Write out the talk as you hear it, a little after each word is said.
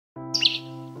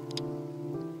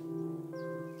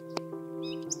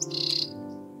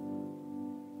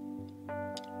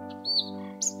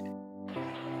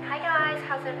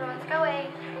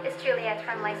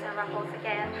Juliet from Ruffles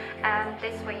again, and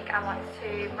this week I want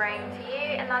to bring to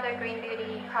you another green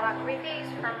beauty product reviews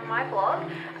from my blog.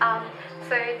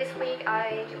 So this week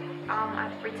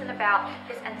I've written about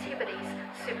this Antipodes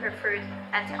Superfruit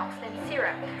Antioxidant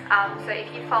Serum. So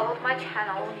if you followed my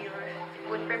channel, you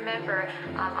would remember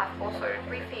I've also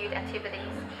reviewed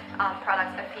Antipodes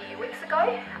products a few weeks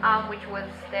ago, which was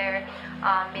their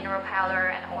mineral powder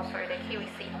and also the kiwi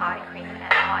seed eye cream, and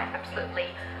I absolutely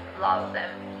love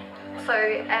them. So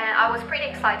I was pretty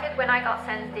excited when I got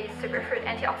sent this Superfruit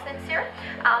Antioxidant Serum.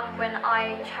 When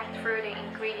I checked through the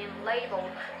ingredient label,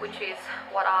 which is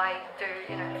what I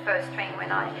do, first thing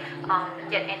when I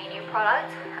get any new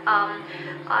product,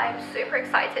 I'm super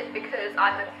excited because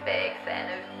I'm a big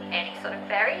fan of any sort of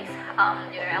berries.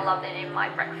 I love them in my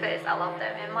breakfast, I love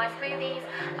them in my smoothies,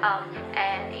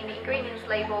 and in the ingredients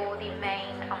label, the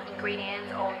main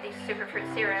ingredients of this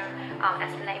Superfruit Serum,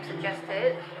 as the name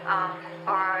suggested,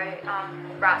 are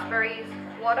raspberries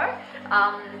water.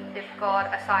 They've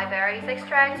got acai berries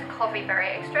extract, coffee berry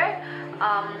extract,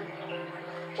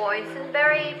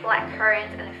 boysenberry,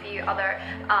 blackcurrant, and a few other,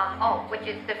 which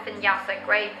is the vinyasa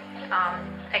grape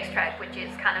extract, which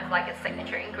is kind of like a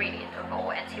signature ingredient of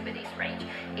all Antipodes range,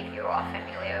 if you are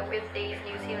familiar with these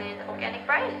New Zealand organic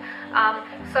brand.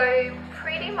 So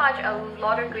pretty much a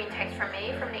lot of green text from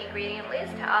me from the ingredient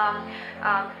list, and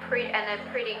a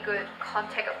pretty good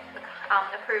contact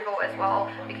approval as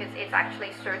well, because it's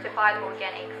actually certified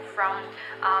organic from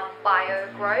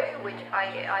BioGrow, which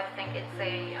I think it's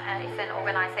an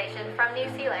organization from New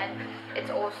Zealand. It's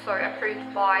also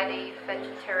approved by the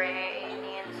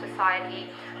Vegetarian Society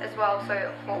as well.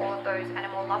 So for all those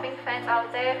animal loving fans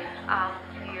out there,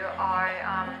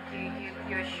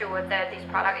 you're sure that this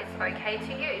product is okay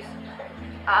to use.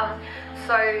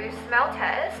 So smell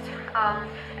test,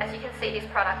 as you can see, this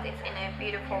product is in a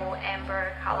beautiful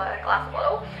amber color glass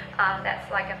bottle. That's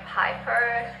like a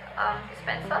Piper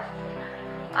dispenser.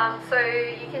 So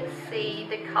you can see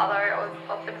the color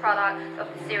of the product, of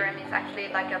the serum, is actually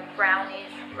like a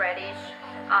brownish reddish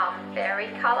berry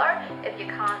color. If you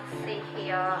can't see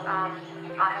here,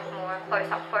 I have more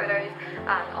close-up photos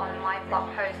on my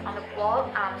blog post on the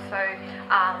blog, so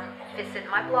visit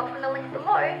my blog from the link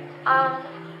below.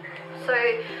 So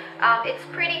it's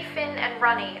pretty thin and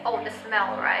runny. Oh, the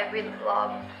smell, right? I really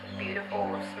love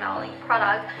beautiful smelling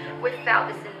product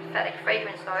without the synthetic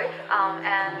fragrance though,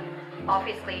 and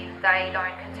obviously they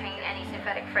don't contain any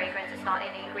synthetic fragrance. It's not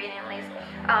in the ingredient list.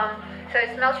 So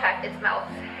smell check, it smells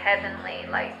heavenly,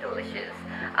 like delicious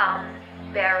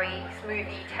berry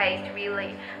smoothie taste.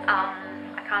 Really,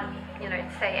 I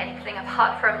can't say anything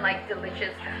apart from like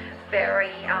delicious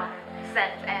berry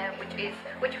scent, and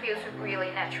which feels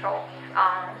really natural.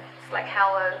 It's like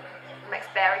how a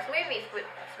mixed berry smoothies would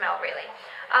smell, really.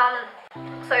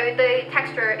 So the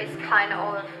texture is kind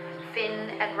of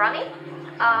thin and runny.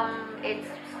 It's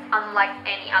unlike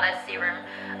any other serum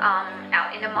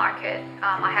out in the market.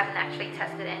 I haven't actually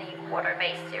tested any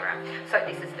water-based serum, so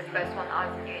this is the first one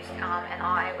I've used, and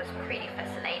I was pretty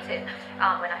fascinated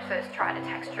when I first tried the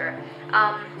texture.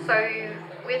 So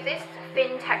with this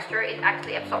thin texture, it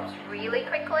actually absorbs really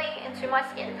quickly into my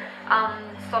skin,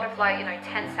 sort of like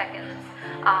 10 seconds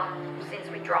since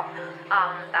we dropped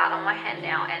that on my hand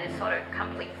now, and it's sort of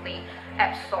completely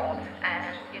absorbed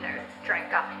and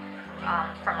drank up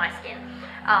from my skin.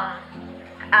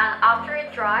 And after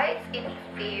it dries, it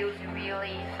feels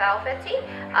really velvety.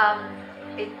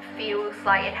 It feels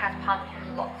like it has pumped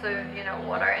lots of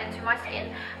water into my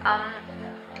skin.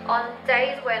 On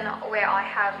days where I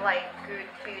have like good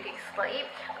beauty sleep,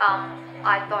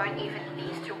 I don't even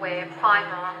need to wear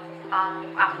primer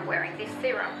after wearing this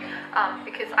serum,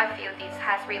 because I feel this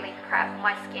has really prepped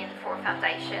my skin for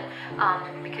foundation,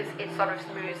 because it sort of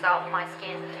smooths out my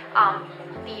skin.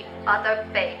 The other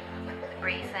big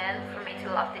reason for me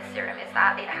to love this serum is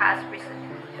that it has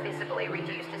visibly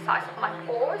reduced the size of my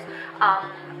pores.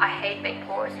 I hate big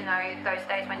pores, those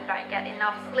days when you don't get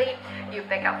enough sleep, you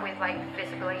pick up with like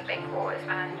visibly big pores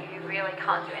and you really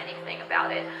can't do anything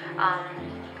about it.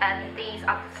 And these,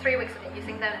 after 3 weeks of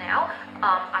using them now,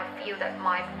 I feel that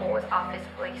my pores are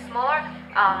visibly smaller.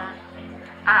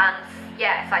 And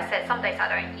yeah, as I said, some days I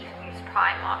don't even use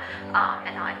primer,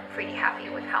 and I'm pretty happy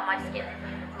with how my skin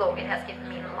look. It has given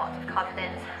me a lot of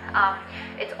confidence.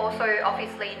 It's also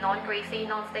obviously non-greasy,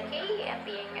 non-sticky, and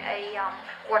being a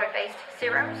water-based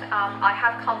serums, I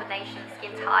have combination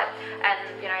skin type, and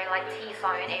like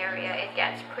T-zone area, it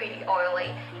gets pretty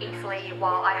oily easily,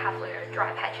 while I have little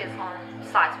dry patches on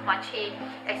sides of my cheek,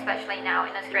 especially now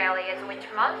in Australia, it's winter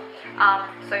month.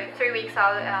 So 3 weeks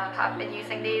I have been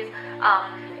using these.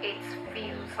 it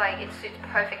feels like it suits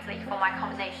perfectly for my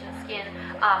combination skin.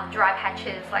 Dry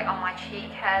patches like on my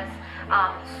cheek has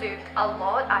soothed a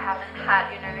lot. I haven't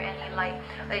had, you know, any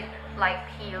like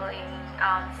peeling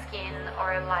skin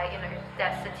or like, you know,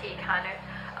 density kind of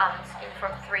skin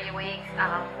for 3 weeks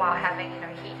while having, you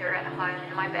know, heater at home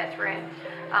in my bedroom.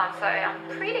 So I'm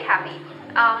pretty happy.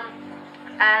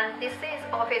 And this is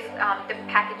obvious, the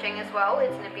packaging as well.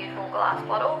 It's in a beautiful glass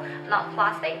bottle, not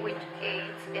plastic, which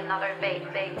is another big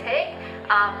take.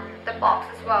 The box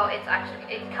as well, it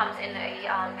comes in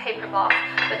a paper box,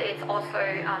 but it's also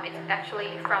it's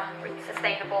actually from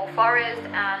sustainable forest,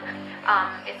 and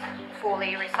it's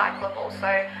fully recyclable. So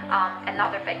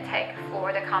another big take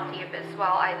for the company as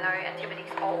well. I know Antipodes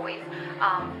always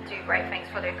do great things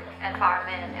for the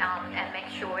environment and make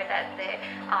sure that they're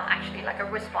actually like a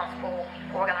responsible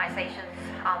organizations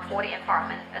for the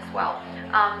environment as well.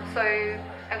 So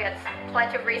again,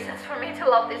 plenty of reasons for me to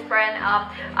love this brand.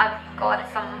 I've got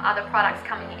some other products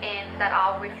coming in that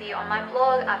I'll review on my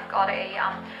blog. I've got a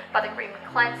buttercream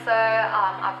cleanser,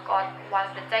 I've got one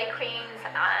of the day creams,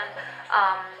 and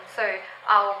so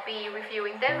I'll be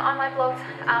reviewing them on my blogs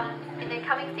in the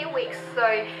coming few weeks. So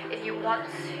if you want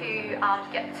to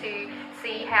get to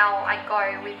see how I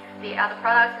go with the other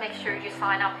products, make sure you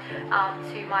sign up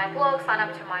to my blog, sign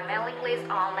up to my mailing list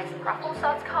on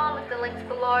Ruffles.com with the links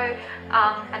below,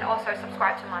 and also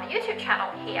subscribe to my YouTube channel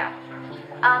here.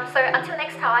 So until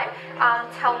next time,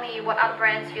 tell me what other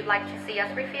brands you'd like to see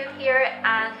us review here,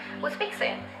 and we'll speak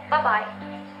soon. Bye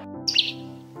bye.